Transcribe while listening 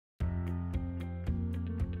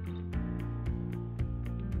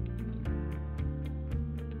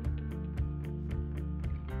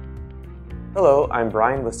Hello, I'm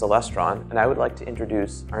Brian with Celestron, and I would like to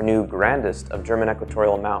introduce our new grandest of German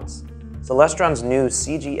equatorial mounts. Celestron's new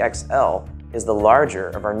CGX-L is the larger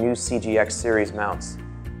of our new CGX series mounts.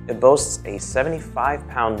 It boasts a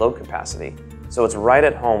 75-pound load capacity, so it's right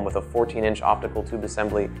at home with a 14-inch optical tube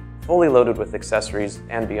assembly, fully loaded with accessories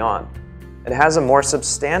and beyond. It has a more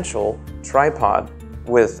substantial tripod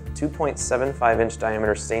with 2.75-inch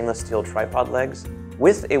diameter stainless steel tripod legs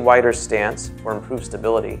with a wider stance for improved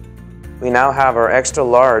stability. We now have our extra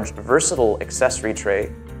large versatile accessory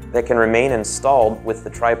tray that can remain installed with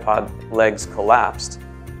the tripod legs collapsed.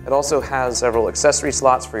 It also has several accessory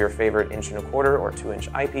slots for your favorite 1.25" or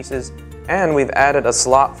 2-inch eyepieces, and we've added a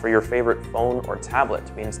slot for your favorite phone or tablet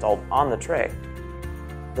to be installed on the tray.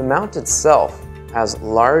 The mount itself has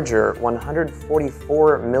larger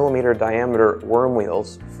 144mm diameter worm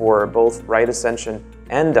wheels for both right ascension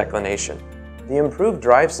and declination. The improved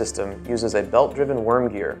drive system uses a belt-driven worm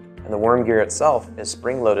gear, and the worm gear itself is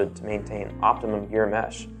spring-loaded to maintain optimum gear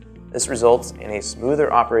mesh. This results in a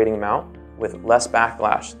smoother operating mount with less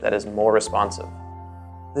backlash that is more responsive.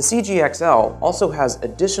 The CGX-L also has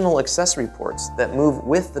additional accessory ports that move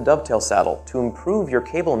with the dovetail saddle to improve your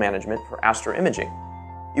cable management for astroimaging.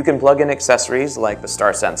 You can plug in accessories like the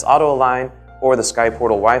StarSense Auto Align or the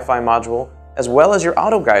SkyPortal Wi-Fi module, as well as your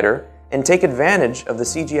auto guider, and take advantage of the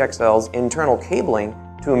CGX-L's internal cabling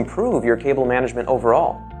to improve your cable management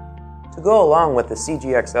overall. To go along with the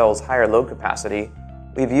CGX-L's higher load capacity,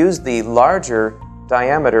 we've used the larger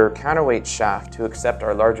diameter counterweight shaft to accept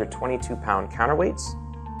our larger 22-pound counterweights.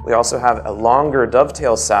 We also have a longer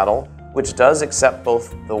dovetail saddle, which does accept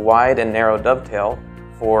both the wide and narrow dovetail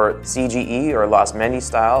for CGE or Los Mendy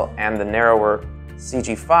style and the narrower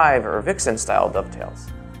CG5 or Vixen style dovetails.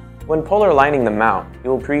 When polar aligning the mount,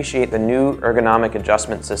 you'll appreciate the new ergonomic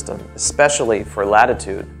adjustment system, especially for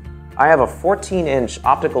latitude. I have a 14-inch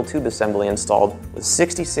optical tube assembly installed with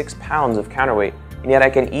 66 pounds of counterweight, and yet I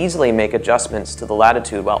can easily make adjustments to the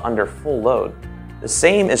latitude while under full load. The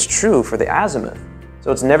same is true for the azimuth, so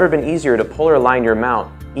it's never been easier to polar align your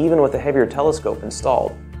mount, even with a heavier telescope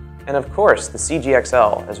installed. And of course, the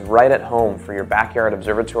CGX-L is right at home for your backyard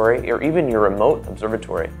observatory or even your remote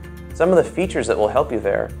observatory. Some of the features that will help you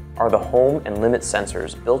there are the home and limit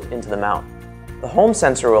sensors built into the mount. The home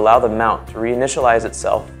sensor will allow the mount to reinitialize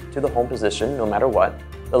itself to the home position no matter what.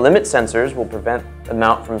 The limit sensors will prevent the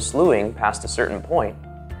mount from slewing past a certain point.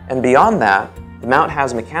 And beyond that, the mount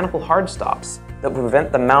has mechanical hard stops that will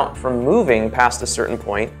prevent the mount from moving past a certain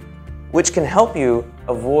point, which can help you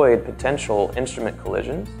avoid potential instrument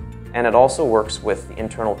collisions, and it also works with the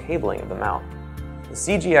internal cabling of the mount. The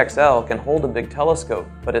CGX-L can hold a big telescope,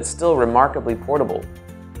 but it's still remarkably portable.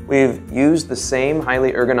 We've used the same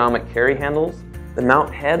highly ergonomic carry handles. The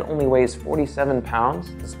mount head only weighs 47 pounds,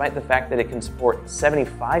 despite the fact that it can support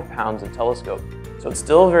 75 pounds of telescope. So it's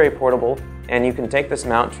still very portable, and you can take this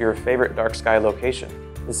mount to your favorite dark sky location.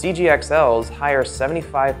 The CGX-L's higher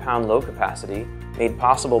 75-pound load capacity, made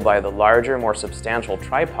possible by the larger, more substantial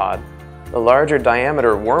tripod, the larger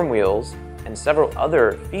diameter worm wheels, and several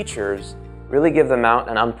other features, really give the mount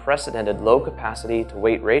an unprecedented low capacity to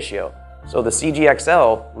weight ratio. So the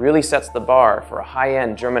CGX-L really sets the bar for a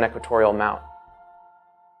high-end German equatorial mount.